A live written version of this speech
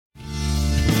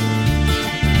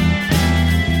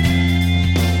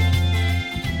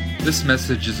This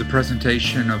message is a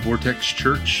presentation of Vortex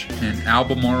Church in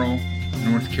Albemarle,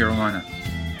 North Carolina.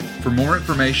 For more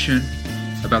information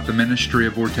about the ministry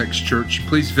of Vortex Church,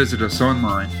 please visit us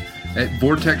online at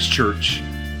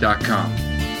vortexchurch.com.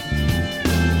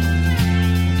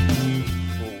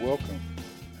 Well, welcome.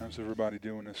 How's everybody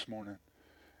doing this morning?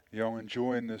 Y'all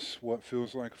enjoying this, what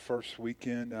feels like first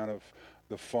weekend out of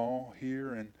the fall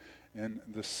here in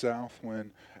the South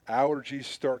when allergies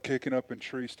start kicking up and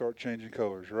trees start changing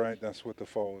colors, right? That's what the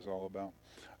fall is all about.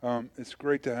 It's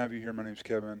great to have you here. My name's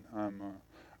Kevin. I'm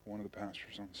one of the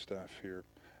pastors on staff here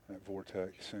at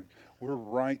Vortex, and we're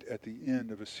right at the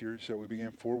end of a series that we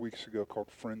began 4 weeks ago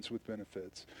called Friends with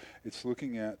Benefits. It's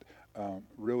looking at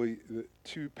really the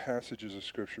two passages of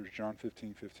Scripture, John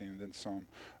 15:15, and then Psalm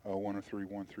 103,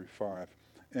 1 through 5.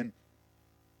 And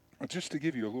just to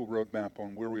give you a little roadmap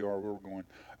on where we are, where we're going,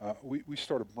 we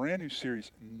start a brand new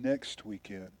series next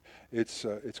weekend. It's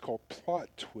called Plot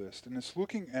Twist, and it's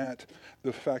looking at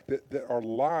the fact that our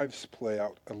lives play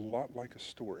out a lot like a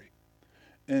story.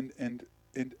 And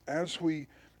as we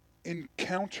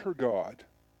encounter God,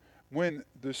 when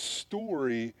the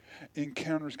story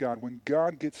encounters God, when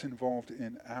God gets involved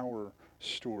in our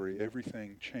story,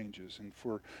 everything changes. And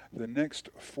for the next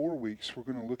 4 weeks, we're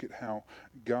going to look at how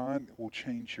God will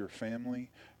change your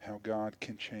family, how God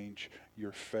can change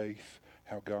your faith,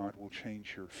 how God will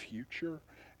change your future,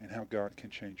 and how God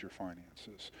can change your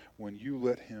finances when you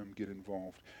let Him get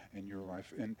involved in your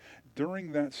life. And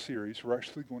during that series, we're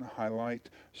actually going to highlight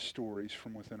stories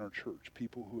from within our church,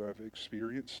 people who have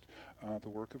experienced the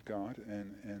work of God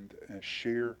and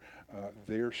share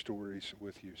their stories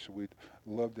with you. So we'd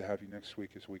love to have you next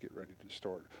week as we get ready to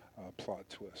start Plot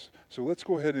Twist. So let's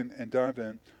go ahead and dive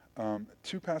in.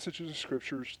 Two passages of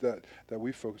scriptures that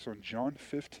we focus on. John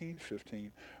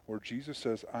 15:15, where Jesus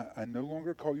says, I no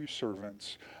longer call you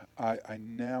servants, I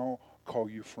now call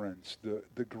you friends.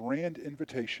 The grand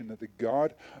invitation that the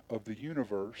God of the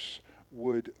universe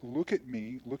would look at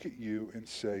me, look at you, and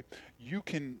say, you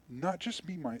can not just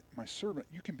be my servant,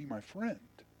 you can be my friend.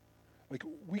 Like,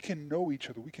 we can know each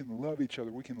other, we can love each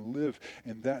other, we can live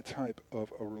in that type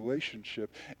of a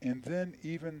relationship. And then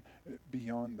even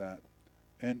beyond that,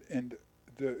 and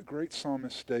the great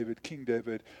psalmist David, King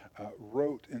David,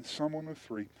 wrote in Psalm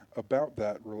 103 about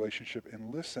that relationship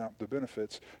and lists out the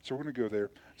benefits. So we're going to go there.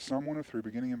 Psalm 103,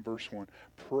 beginning in verse 1.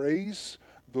 Praise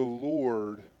the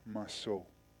Lord, my soul.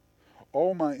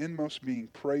 All my inmost being,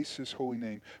 praise His holy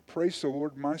name. Praise the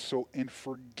Lord, my soul, and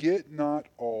forget not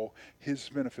all His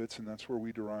benefits. And that's where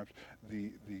we derived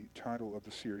the title of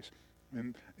the series.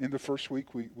 In the first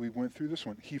week, we went through this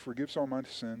one. He forgives all my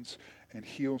sins and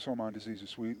heals all my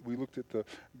diseases. We looked at the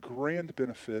grand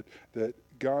benefit that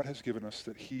God has given us,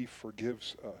 that He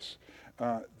forgives us.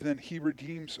 Then He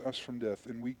redeems us from death.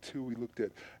 In week 2, we looked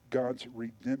at God's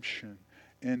redemption.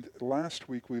 And last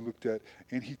week we looked at,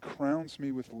 and He crowns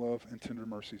me with love and tender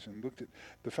mercies, and looked at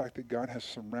the fact that God has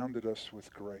surrounded us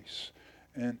with grace.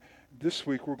 And this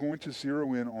week we're going to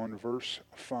zero in on verse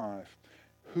 5.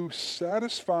 Who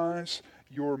satisfies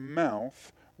your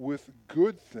mouth with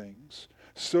good things,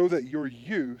 so that your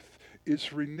youth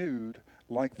is renewed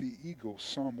like the eagle.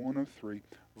 Psalm 103,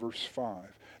 verse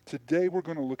 5. Today we're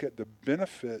going to look at the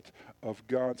benefit of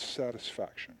God's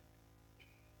satisfaction.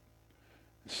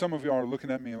 Some of y'all are looking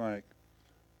at me like,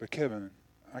 but Kevin,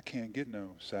 I can't get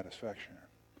no satisfaction.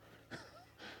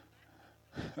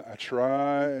 I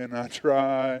try and I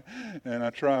try and I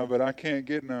try, but I can't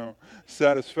get no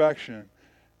satisfaction.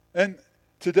 And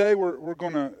today we're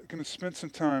going to spend some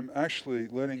time actually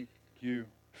letting you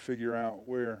figure out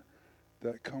where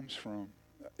that comes from.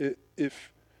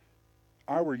 If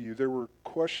I were you, there were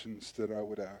questions that I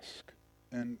would ask.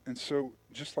 And so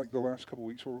just like the last couple of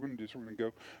weeks, what we're going to do is we're going to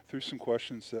go through some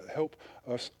questions that help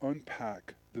us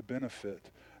unpack the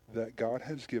benefit that God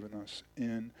has given us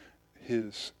in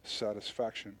His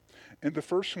satisfaction. And the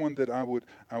first one that I would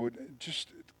just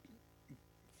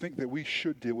think that we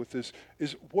should deal with is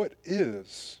what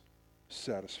is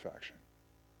satisfaction?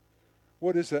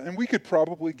 What is that? And we could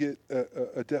probably get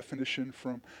a definition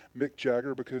from Mick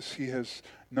Jagger, because he has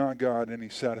not got any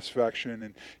satisfaction,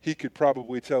 and he could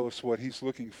probably tell us what he's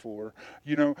looking for,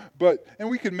 and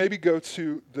we could maybe go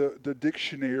to the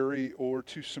dictionary or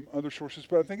to some other sources,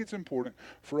 but I think it's important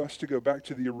for us to go back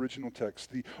to the original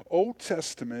text. The Old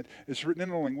Testament is written in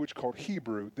a language called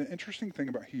Hebrew. The interesting thing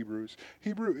about Hebrew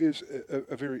is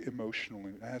a very emotional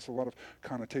language. It has a lot of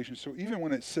connotations. So even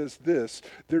when it says this,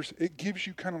 it gives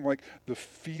you kind of like the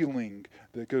feeling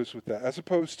that goes with that, as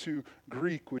opposed to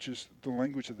Greek, which is the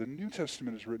language that the New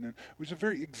Testament is written in, which is a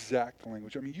very exact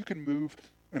language. I mean, you can move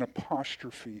an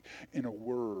apostrophe in a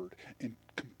word and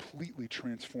completely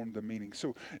transform the meaning.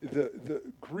 So the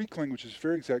Greek language is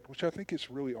very exact, which I think is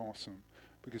really awesome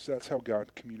because that's how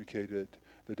God communicated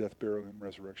the death, burial, and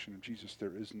resurrection of Jesus.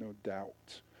 There is no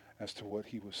doubt as to what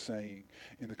he was saying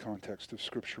in the context of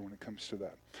Scripture when it comes to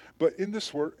that. But in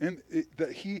this word,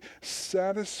 that he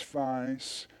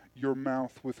satisfies your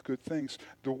mouth with good things.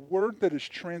 The word that is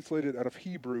translated out of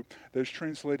Hebrew, that is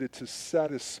translated to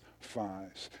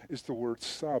satisfies, is the word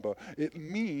saba. It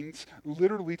means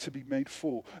literally to be made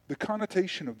full. The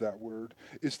connotation of that word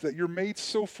is that you're made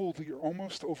so full that you're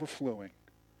almost overflowing.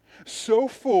 So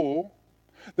full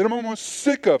that I'm almost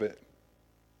sick of it.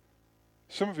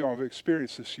 Some of y'all have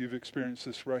experienced this. You've experienced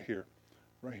this right here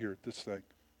at this thing.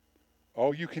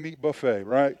 All you can eat buffet,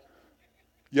 right?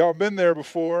 Y'all been there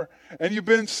before, and you've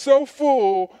been so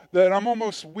full that I'm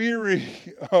almost weary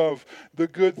of the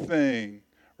good thing,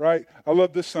 right? I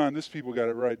love this sign. This people got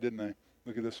it right, didn't they?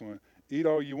 Look at this one. Eat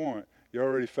all you want. You're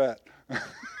already fat.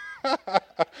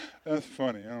 That's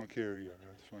funny. I don't care who you are.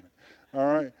 That's funny.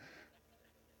 All right.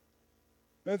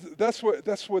 That's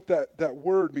what that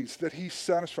word means, that he's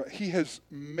satisfied. He has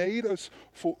made us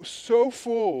full, so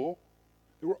full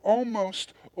that we're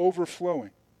almost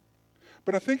overflowing.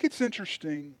 But I think it's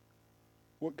interesting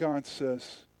what God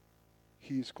says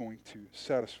he's going to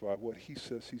satisfy, what he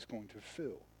says he's going to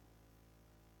fill.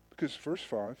 Because verse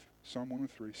 5, Psalm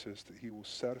 103 says that he will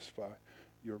satisfy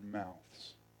your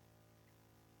mouths.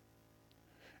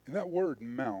 And that word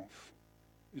mouth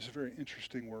is a very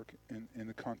interesting word in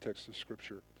the context of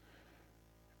Scripture.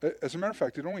 As a matter of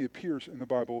fact, it only appears in the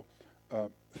Bible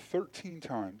 13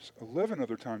 times. 11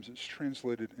 other times it's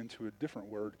translated into a different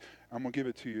word. I'm going to give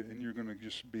it to you, and you're going to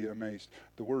just be amazed.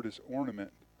 The word is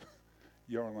ornament.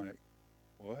 Y'all are like,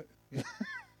 what?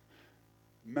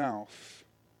 Mouth,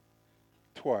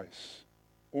 twice.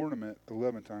 Ornament,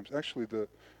 11 times. Actually,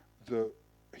 the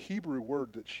Hebrew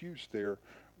word that's used there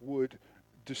would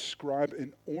describe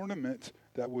an ornament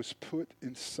that was put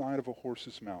inside of a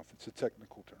horse's mouth. It's a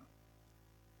technical term.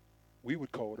 We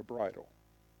would call it a bridle.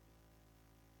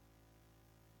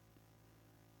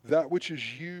 That which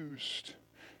is used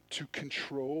to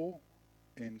control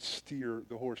and steer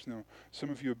the horse. Now, some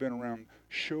of you have been around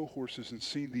show horses and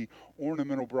seen the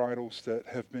ornamental bridles that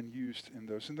have been used in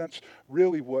those. And that's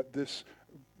really what this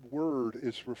word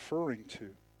is referring to.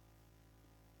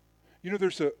 You know,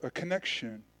 there's a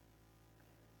connection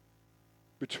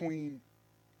between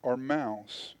our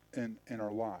mouths and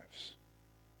our lives.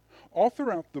 All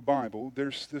throughout the Bible,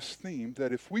 there's this theme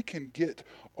that if we can get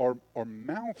our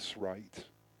mouths right,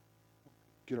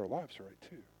 get our lives right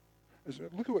too.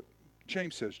 Look at what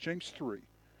James says, James 3.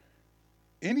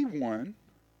 Anyone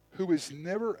who is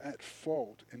never at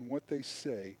fault in what they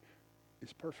say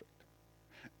is perfect,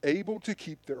 able to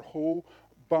keep their whole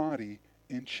body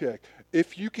in check.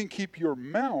 If you can keep your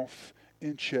mouth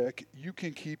in check, you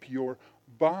can keep your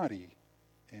body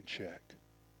in check.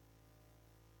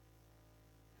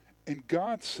 And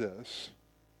God says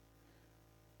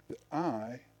that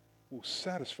I will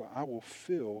satisfy, I will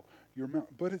fill your mouth.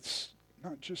 But it's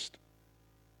not just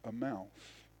a mouth,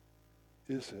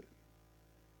 is it?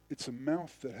 It's a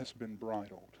mouth that has been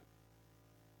bridled.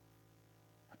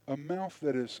 A mouth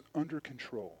that is under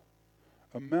control.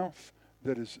 A mouth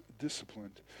that is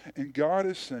disciplined. And God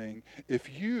is saying, if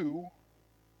you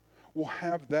will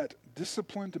have that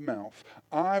disciplined mouth,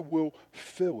 I will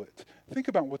fill it. Think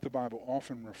about what the Bible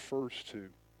often refers to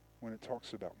when it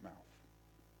talks about mouth.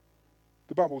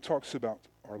 The Bible talks about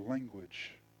our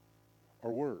language,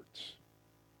 our words.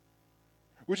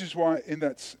 Which is why in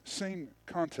that same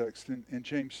context in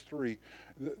James 3,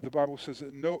 the Bible says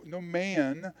that no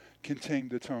man can tame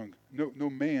the tongue. No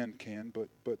man can,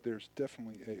 but there's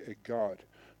definitely a God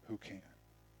who can.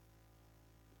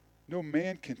 No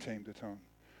man can tame the tongue.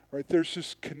 Right? There's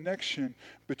this connection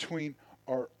between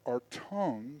our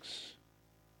tongues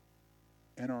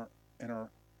and our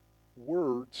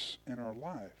words and our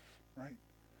life, right?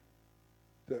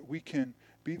 That we can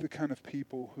be the kind of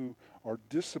people who are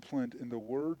disciplined in the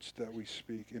words that we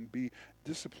speak and be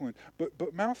disciplined.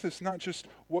 But mouth is not just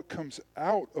what comes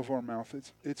out of our mouth.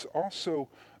 It's also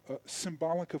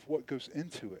symbolic of what goes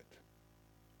into it.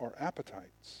 Our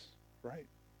appetites, right?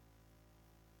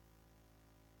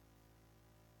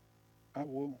 I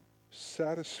will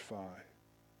satisfy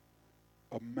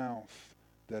a mouth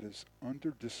that is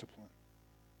under discipline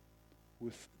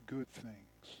with good things.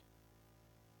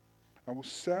 I will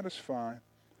satisfy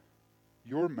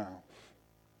your mouth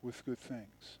with good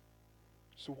things.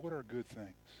 So what are good things?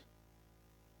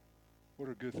 What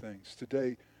are good things?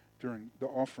 Today, during the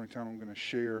offering time, I'm going to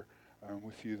share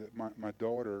with you that my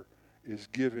daughter is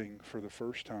giving for the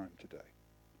first time today.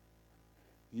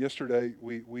 Yesterday,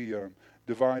 we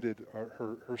divided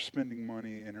her spending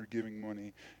money and her giving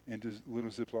money into little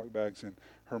Ziploc bags, and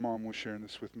her mom was sharing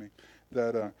this with me,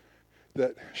 that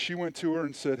she went to her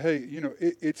and said, hey,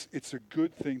 it's a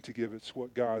good thing to give. It's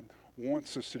what God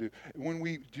wants us to do. When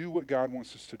we do what God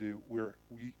wants us to do,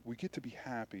 we get to be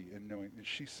happy in knowing. And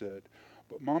she said,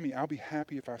 but Mommy, I'll be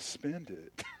happy if I spend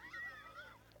it.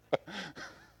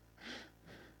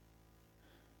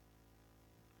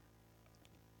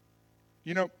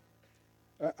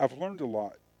 I've learned a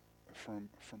lot from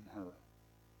her,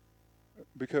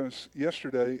 because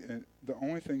yesterday the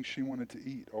only thing she wanted to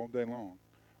eat all day long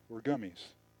were gummies.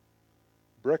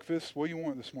 Breakfast, what do you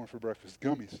want this morning for breakfast?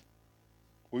 Gummies.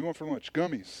 What do you want for lunch?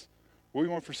 Gummies. What do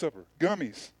you want for supper?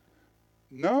 Gummies.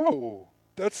 No,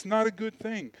 that's not a good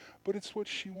thing, but it's what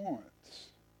she wants.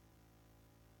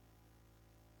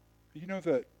 You know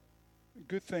that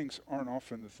good things aren't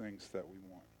often the things that we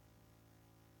want.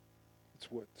 It's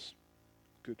what's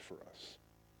good for us.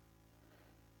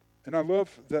 And I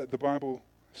love that the Bible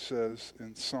says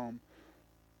in Psalm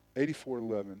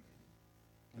 84:11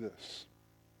 this: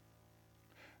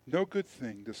 no good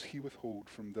thing does he withhold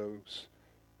from those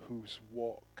whose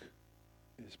walk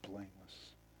is blameless.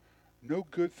 No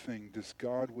good thing does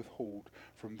God withhold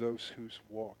from those whose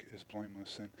walk is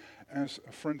blameless. And as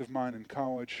a friend of mine in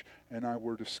college and I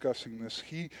were discussing this,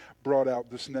 he brought out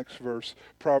this next verse,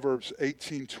 Proverbs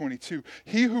 18:22.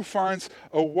 He who finds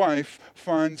a wife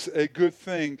finds a good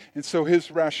thing. And so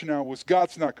his rationale was,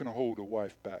 God's not going to hold a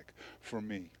wife back from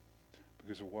me,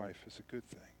 because a wife is a good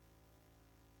thing.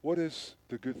 What is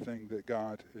the good thing that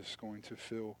God is going to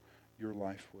fill your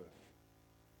life with?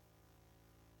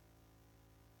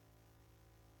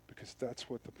 Because that's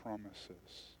what the promise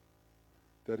is.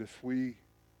 That if we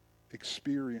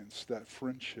experience that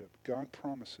friendship, God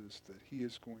promises that he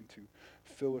is going to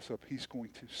fill us up. He's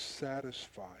going to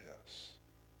satisfy us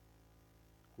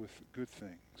with good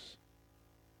things.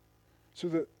 So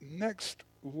the next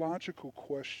logical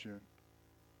question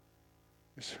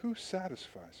is, who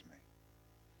satisfies me?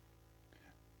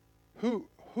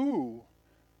 Who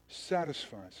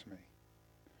satisfies me?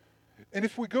 And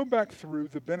if we go back through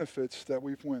the benefits that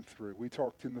we've went through, we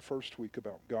talked in the first week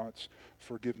about God's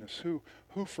forgiveness. Who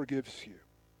forgives you?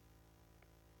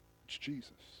 It's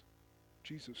Jesus.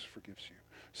 Jesus forgives you.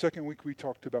 Second week we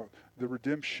talked about the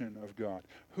redemption of God.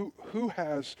 Who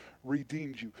has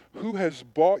redeemed you? Who has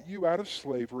bought you out of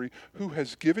slavery? Who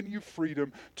has given you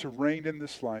freedom to reign in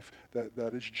this life?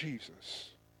 That is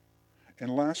Jesus.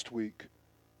 And last week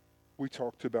we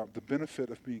talked about the benefit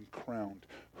of being crowned.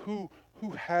 Who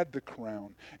had the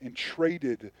crown and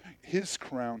traded his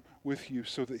crown with you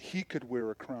so that he could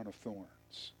wear a crown of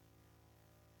thorns?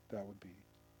 That would be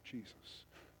Jesus.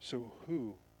 So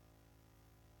who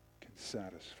can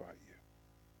satisfy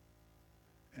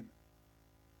you?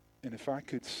 And if I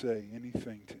could say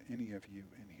anything to any of you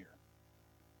in here,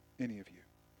 any of you,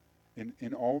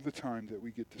 in all the time that we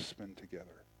get to spend together,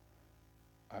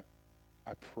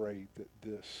 I pray that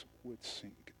this would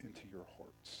sink into your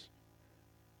hearts.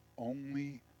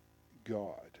 Only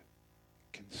God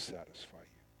can satisfy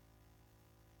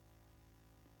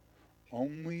you.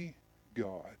 Only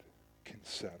God can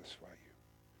satisfy you.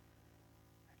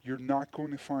 You're not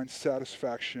going to find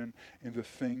satisfaction in the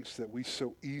things that we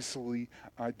so easily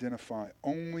identify.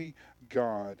 Only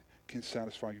God can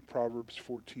satisfy you. Proverbs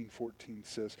 14:14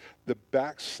 says, the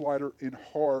backslider in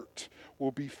heart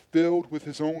will be filled with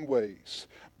his own ways,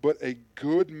 but a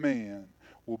good man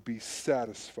will be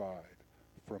satisfied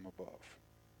from above.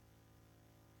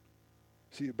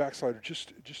 See, a backslider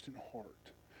just in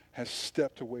heart has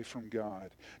stepped away from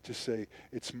God to say,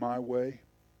 it's my way.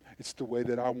 It's the way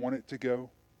that I want it to go.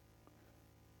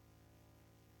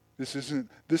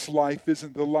 This life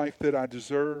isn't the life that I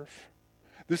deserve.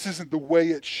 This isn't the way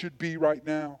it should be right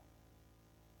now.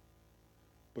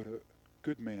 But a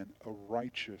good man, a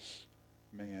righteous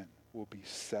man, will be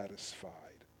satisfied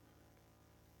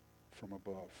from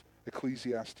above.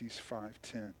 Ecclesiastes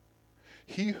 5:10.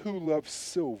 He who loves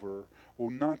silver will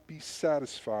not be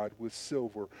satisfied with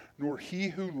silver, nor he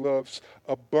who loves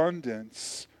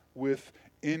abundance with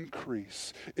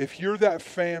increase. If you're that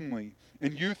family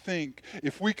and you think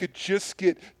if we could just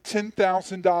get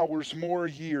 $10,000 more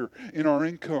a year in our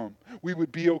income, we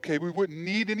would be okay. We wouldn't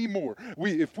need any more.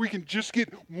 If we can just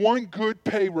get one good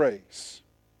pay raise.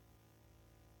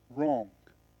 Wrong.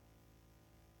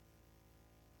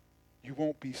 You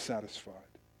won't be satisfied.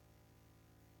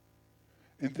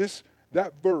 And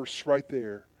that verse right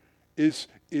there is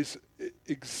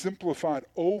exemplified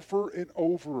over and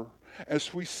over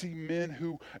as we see men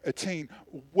who attain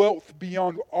wealth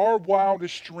beyond our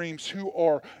wildest dreams, who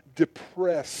are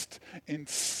depressed and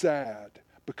sad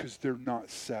because they're not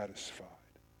satisfied.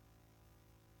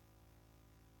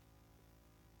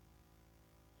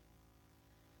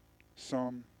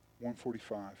 Psalm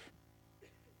 145,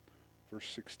 verse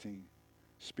 16,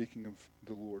 speaking of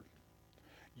the Lord.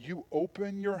 You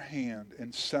open your hand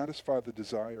and satisfy the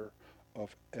desire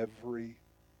of every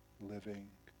living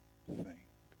thing.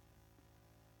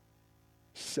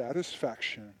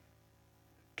 Satisfaction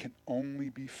can only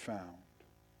be found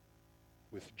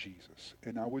with Jesus.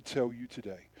 And I would tell you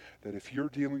today that if you're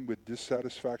dealing with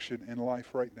dissatisfaction in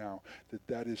life right now,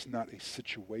 that is not a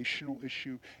situational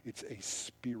issue, it's a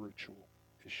spiritual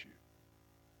issue.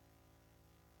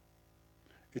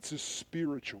 It's a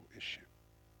spiritual issue.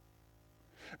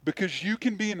 Because you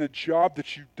can be in a job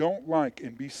that you don't like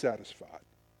and be satisfied.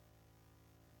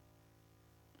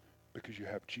 Because you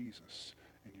have Jesus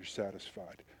and you're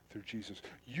satisfied through Jesus.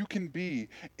 You can be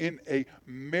in a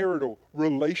marital,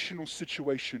 relational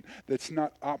situation that's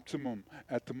not optimum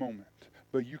at the moment,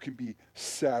 but you can be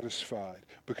satisfied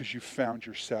because you found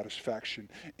your satisfaction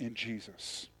in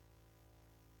Jesus.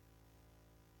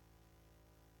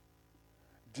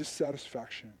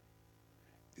 Dissatisfaction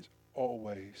is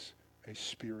always a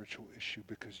spiritual issue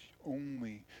because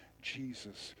only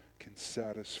Jesus can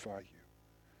satisfy you.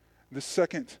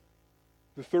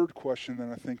 The third question that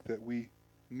I think that we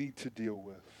need to deal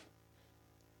with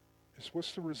is,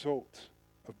 what's the result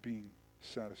of being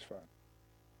satisfied?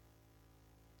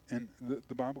 And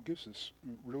the Bible gives us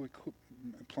really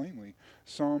plainly.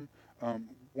 Psalm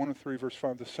 103 verse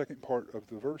 5, the second part of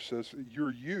the verse says,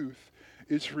 your youth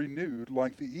is renewed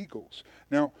like the eagles.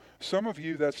 Now, some of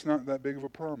you, that's not that big of a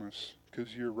promise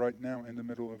because you're right now in the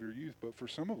middle of your youth. But for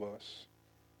some of us,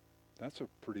 that's a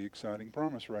pretty exciting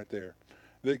promise right there.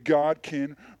 That God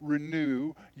can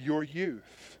renew your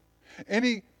youth. And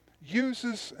he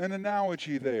uses an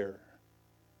analogy there.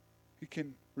 He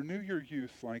can renew your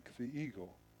youth like the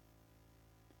eagle.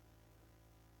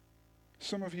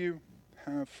 Some of you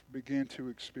have began to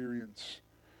experience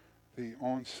the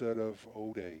onset of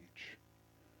old age.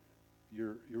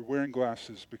 You're wearing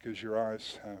glasses because your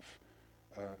eyes have,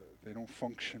 they don't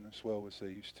function as well as they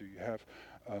used to. You have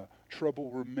trouble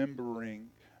remembering.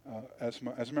 As a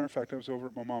matter of fact, I was over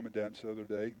at my mom and dad's the other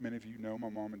day. Many of you know my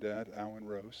mom and dad, Al and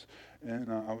Rose. And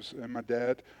my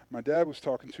dad was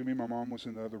talking to me. My mom was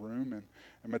in the other room, and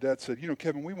my dad said,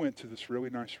 Kevin, we went to this really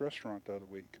nice restaurant the other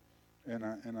week. And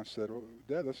I said, oh,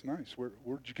 Dad, that's nice.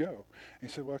 Where'd you go? And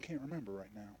he said, well, I can't remember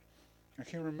right now. I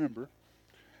can't remember.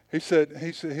 He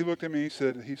looked at me. He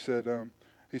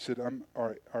said, I'm all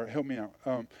right. Help me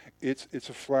out. It's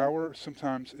a flower.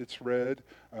 Sometimes it's red.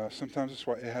 Sometimes it's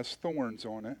white. It has thorns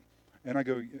on it. And I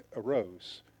go, a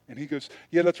rose. And he goes,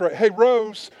 yeah, that's right. Hey,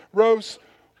 Rose, what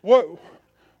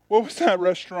was that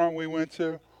restaurant we went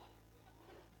to?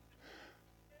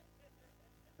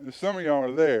 And some of y'all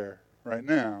are there right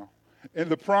now. And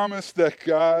the promise that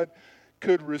God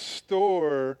could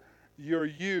restore your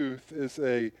youth is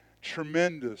a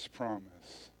tremendous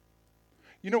promise.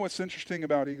 You know what's interesting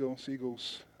about eagles?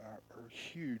 Eagles are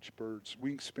huge birds,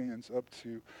 wingspans up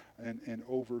to and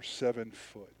over 7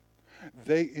 foot.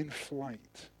 They, in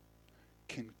flight,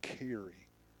 can carry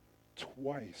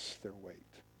twice their weight.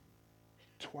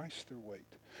 Twice their weight.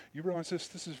 You realize this?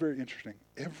 This is very interesting.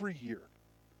 Every year,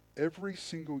 every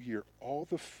single year, all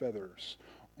the feathers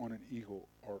on an eagle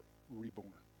are reborn.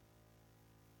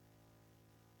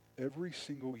 Every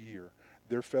single year,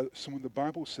 their feathers. So when the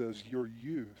Bible says your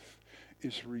youth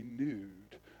is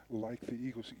renewed like the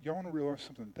eagles, y'all want to realize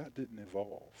something? That didn't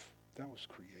evolve. That was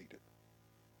created.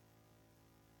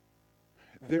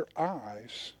 Their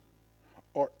eyes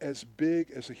are as big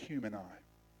as a human eye.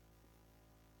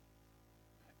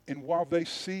 And while they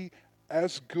see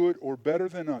as good or better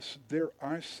than us, their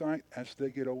eyesight as they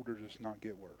get older does not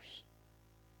get worse.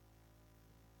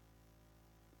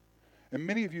 And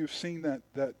many of you have seen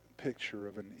that picture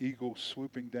of an eagle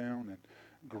swooping down and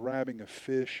grabbing a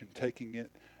fish and taking it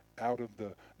out of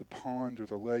the pond or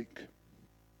the lake. Do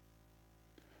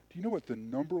you know what the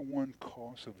number one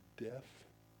cause of death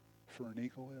for an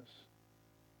eagle is?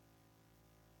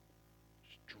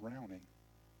 It's drowning.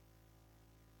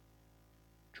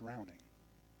 Drowning.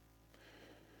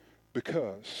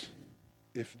 Because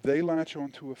if they latch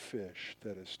onto a fish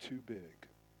that is too big,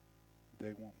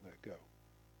 they won't let go.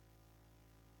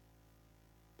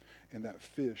 And that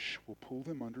fish will pull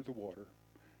them under the water,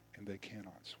 and they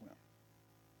cannot swim.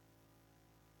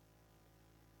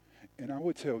 And I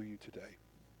would tell you today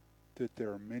that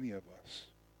there are many of us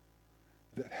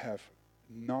that have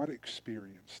not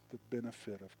experienced the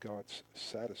benefit of God's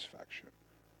satisfaction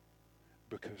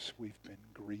because we've been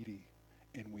greedy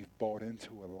and we've bought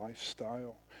into a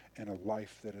lifestyle and a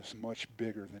life that is much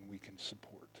bigger than we can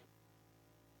support.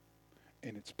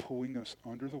 And it's pulling us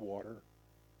under the water,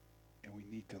 and we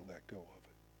need to let go of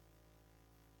it.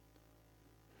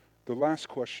 The last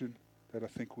question that I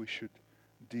think we should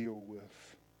deal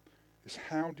with is,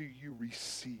 how do you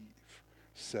receive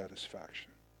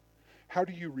satisfaction? How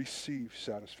do you receive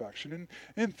satisfaction?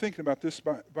 And thinking about this,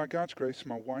 by God's grace,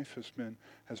 my wife has been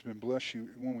blessed.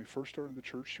 When we first started the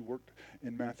church, she worked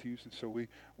in Matthews, and so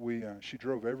she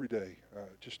drove every day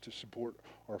just to support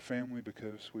our family,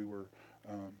 because we were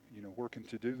working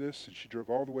to do this. And she drove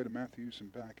all the way to Matthews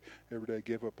and back every day.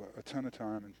 Gave up a ton of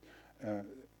time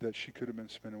that she could have been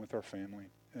spending with our family.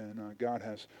 And God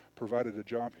has provided a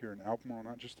job here in Albemarle,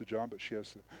 not just a job, but she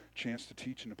has the chance to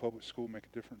teach in a public school, make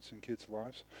a difference in kids'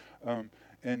 lives.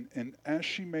 And as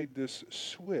she made this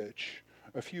switch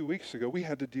a few weeks ago, we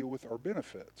had to deal with our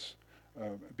benefits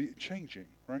changing,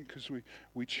 right? Because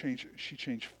she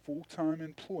changed full-time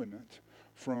employment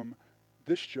from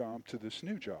this job to this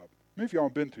new job. Many of y'all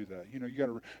have been through that. You got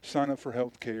to sign up for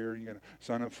health care, you got to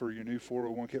sign up for your new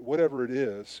 401k, whatever it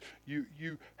is.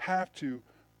 You have to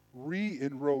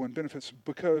re-enroll in benefits,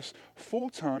 because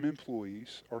full-time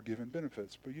employees are given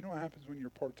benefits. But you know what happens when you're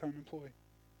a part-time employee?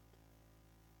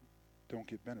 Don't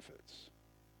get benefits.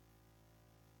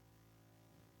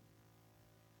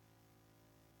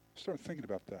 Start thinking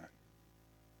about that.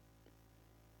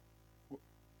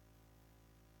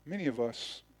 Many of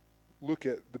us look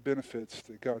at the benefits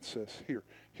that God says, here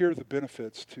are the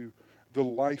benefits to the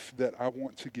life that I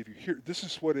want to give you. Here, this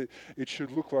is what it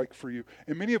should look like for you.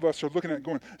 And many of us are looking at it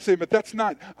going, saying, but that's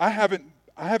not, I haven't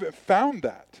found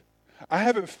that. I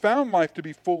haven't found life to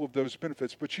be full of those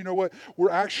benefits. But you know what? We're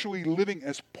actually living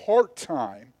as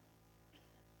part-time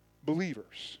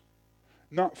believers,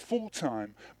 not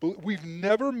full-time. But we've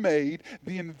never made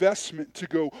the investment to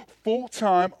go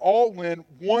full-time, all in,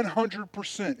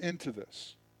 100% into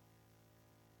this.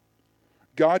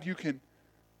 God, you can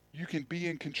be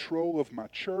in control of my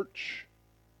church.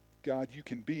 God, you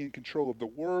can be in control of the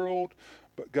world.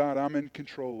 But God, I'm in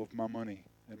control of my money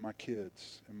and my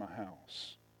kids and my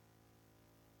house.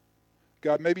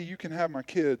 God, maybe you can have my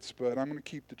kids, but I'm going to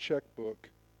keep the checkbook.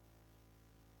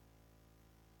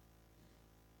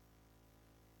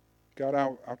 God,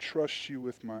 I'll trust you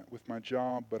with my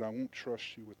job, but I won't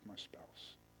trust you with my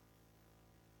spouse.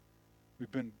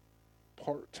 We've been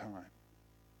part-time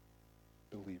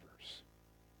believers.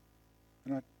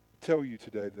 And I tell you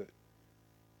today that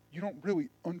you don't really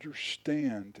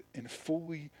understand and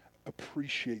fully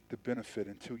appreciate the benefit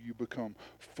until you become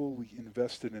fully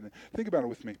invested in it. Think about it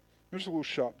with me. There's a little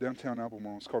shop downtown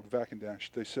Albemarle. It's called Vac and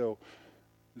Dash. They sell,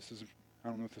 I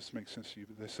don't know if this makes sense to you,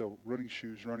 but they sell running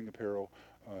shoes, running apparel,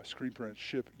 screen print,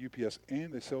 ship, UPS,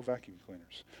 and they sell vacuum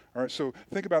cleaners. All right, so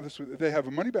think about this. They have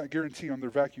a money-back guarantee on their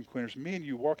vacuum cleaners. Me and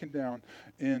you walking down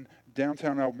in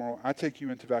downtown Albemarle, I take you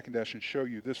into Vac and Dash and show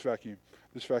you this vacuum.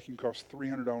 This vacuum costs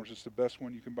 $300. It's the best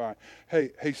one you can buy.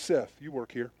 Hey, Seth, you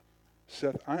work here.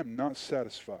 Seth, I am not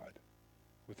satisfied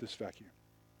with this vacuum.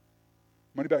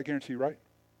 Money-back guarantee, right?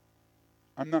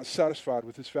 I'm not satisfied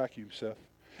with this vacuum, Seth.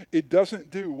 It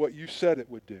doesn't do what you said it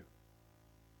would do.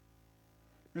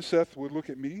 And Seth would look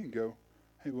at me and go,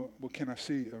 hey, well, can I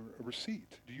see a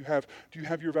receipt? Do you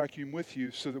have your vacuum with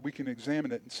you so that we can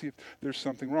examine it and see if there's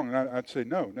something wrong? And I'd say,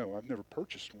 no, I've never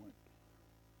purchased one.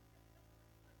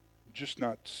 I'm just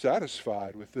not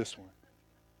satisfied with this one.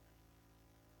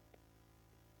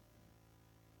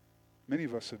 Many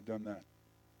of us have done that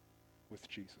with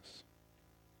Jesus.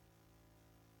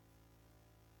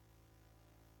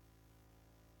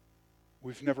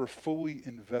 We've never fully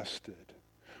invested.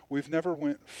 We've never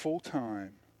went full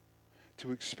time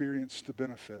to experience the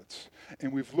benefits.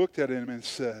 And we've looked at him and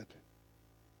said,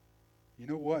 you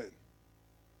know what?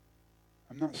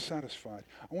 I'm not satisfied.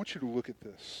 I want you to look at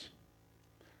this.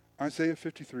 Isaiah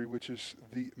 53, which is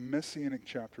the messianic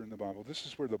chapter in the Bible. This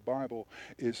is where the Bible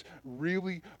is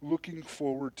really looking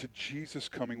forward to Jesus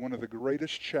coming, one of the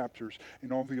greatest chapters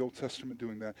in all the Old Testament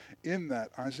doing that. In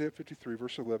that, Isaiah 53,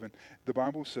 verse 11, the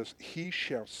Bible says, he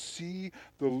shall see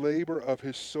the labor of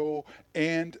his soul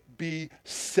and be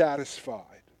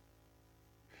satisfied.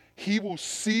 He will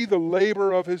see the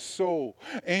labor of his soul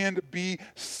and be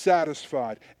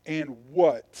satisfied. And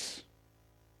what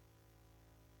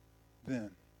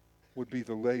then would be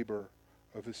the labor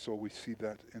of his soul? We see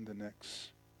that in the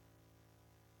next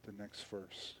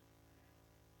verse.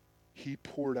 He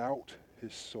poured out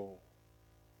his soul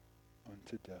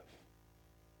unto death.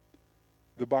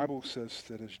 The Bible says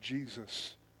that as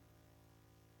Jesus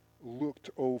looked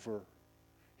over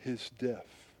his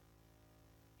death,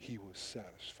 he was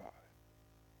satisfied.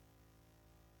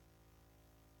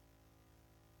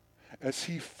 as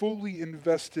he fully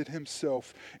invested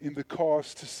himself in the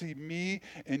cause to see me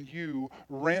and you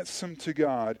ransomed to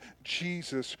God,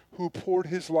 Jesus, who poured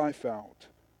his life out,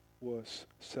 was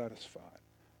satisfied.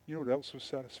 You know what else was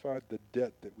satisfied? The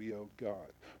debt that we owed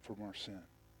God from our sin.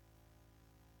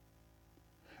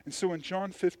 And so in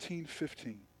John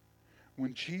 15:15,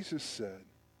 when Jesus said,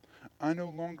 I no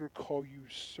longer call you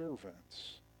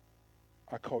servants,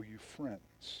 I call you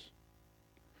friends.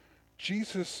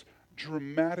 Jesus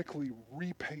dramatically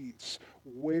repaints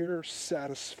where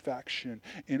satisfaction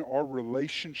in our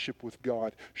relationship with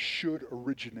God should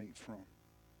originate from.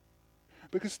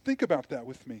 Because think about that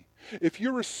with me. If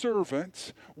you're a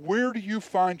servant, where do you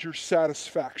find your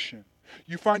satisfaction?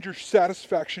 You find your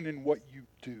satisfaction in what you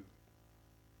do.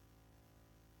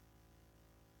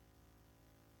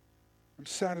 I'm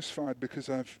satisfied because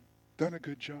I've done a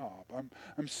good job.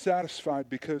 I'm satisfied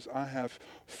because I have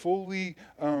fully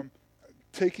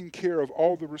taken care of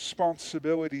all the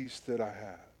responsibilities that I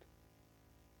had.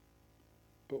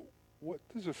 But what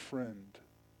does a friend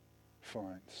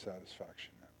find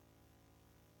satisfaction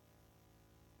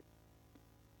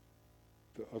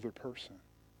in? The other person.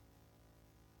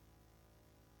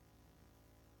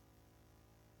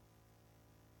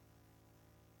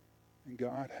 And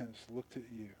God has looked at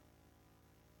you.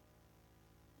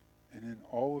 And in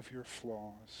all of your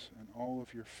flaws and all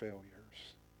of your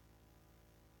failures,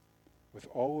 with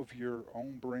all of your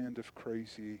own brand of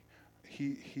crazy,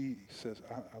 he says,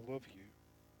 I love you.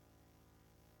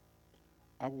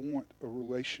 I want a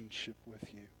relationship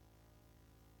with you.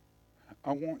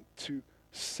 I want to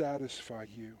satisfy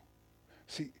you.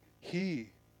 See, he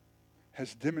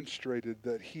has demonstrated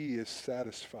that he is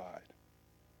satisfied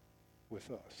with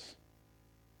us.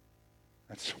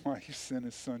 That's why he sent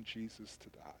his son Jesus to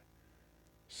die.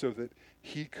 So that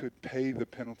he could pay the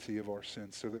penalty of our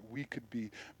sins, so that we could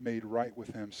be made right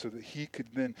with him, so that he could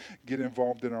then get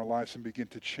involved in our lives and begin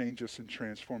to change us and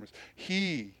transform us.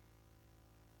 He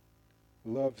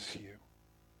loves you,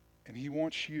 and he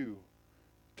wants you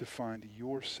to find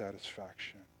your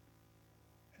satisfaction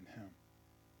in him.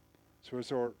 So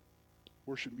as our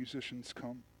worship musicians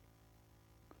come,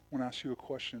 I want to ask you a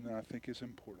question that I think is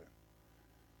important.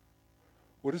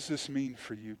 What does this mean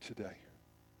for you today?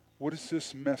 What is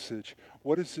this message?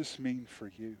 What does this mean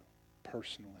for you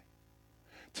personally?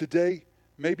 Today,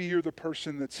 maybe you're the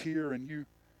person that's here and you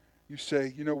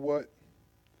say, you know what?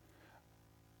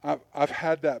 I've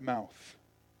had that mouth,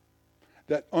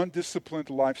 that undisciplined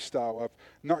lifestyle. I've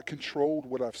not controlled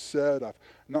what I've said. I've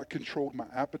not controlled my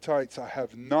appetites. I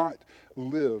have not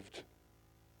lived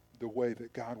the way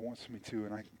that God wants me to.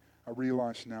 And I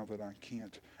realize now that I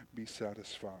can't be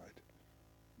satisfied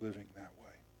living that way.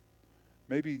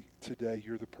 Maybe today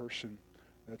you're the person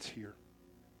that's here.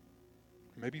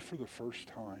 Maybe for the first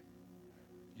time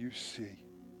you see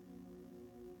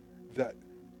that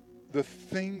the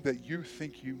thing that you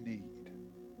think you need,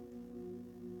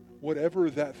 whatever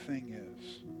that thing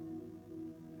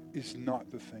is not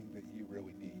the thing that you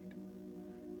really need.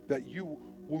 That you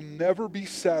will never be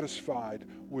satisfied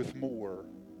with more.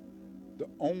 The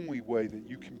only way that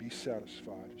you can be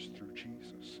satisfied is through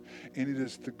Jesus. And it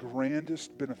is the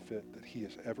grandest benefit that he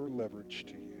has ever leveraged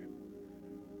to you.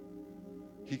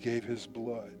 He gave his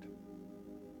blood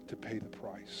to pay the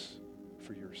price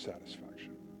for your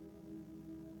satisfaction.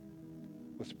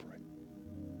 Let's pray.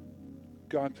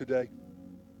 God, today,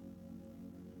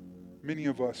 many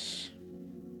of us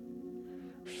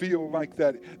feel like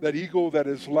that eagle that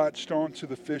is latched onto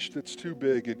the fish that's too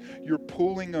big, and you're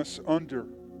pulling us under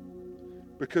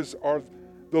because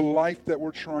the life that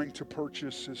we're trying to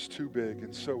purchase is too big.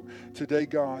 And so today,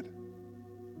 God,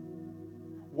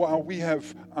 while we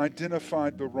have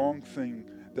identified the wrong thing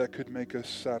that could make us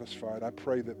satisfied, I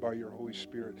pray that by your Holy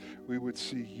Spirit, we would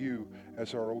see you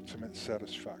as our ultimate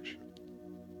satisfaction.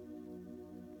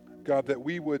 God, that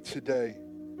we would today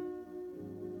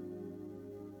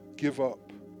give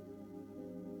up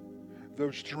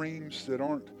those dreams that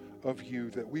aren't of you,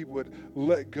 that we would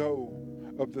let go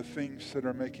of the things that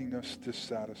are making us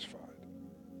dissatisfied.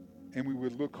 And we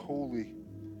would look wholly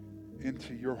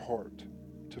into your heart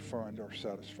to find our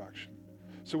satisfaction.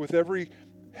 So with every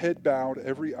head bowed,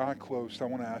 every eye closed, I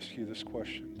want to ask you this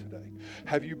question today.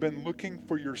 Have you been looking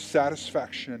for your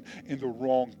satisfaction in the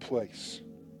wrong place?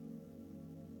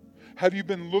 Have you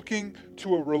been looking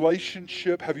to a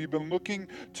relationship? Have you been looking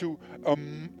to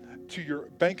your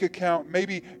bank account?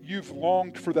 Maybe you've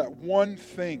longed for that one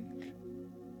thing.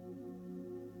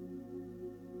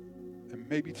 And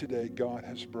maybe today God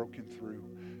has broken through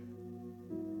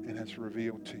and has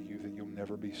revealed to you that you'll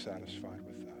never be satisfied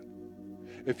with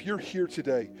that. If you're here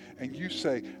today and you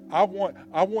say, I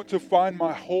want to find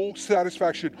my whole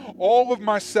satisfaction, all of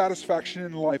my satisfaction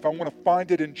in life, I want to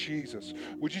find it in Jesus.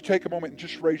 Would you take a moment and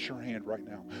just raise your hand right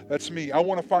now? That's me. I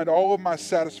want to find all of my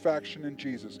satisfaction in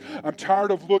Jesus. I'm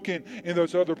tired of looking in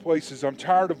those other places. I'm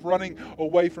tired of running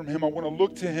away from Him. I want to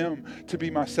look to Him to be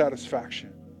my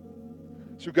satisfaction.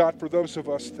 So God, for those of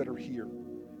us that are here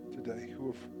today who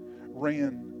have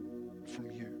ran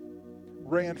from You,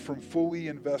 ran from fully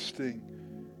investing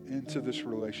into this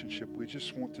relationship, we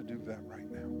just want to do that right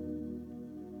now.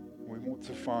 We want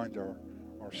to find our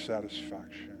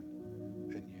satisfaction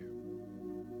in You.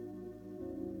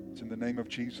 It's in the name of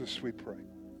Jesus we pray.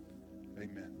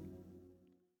 Amen.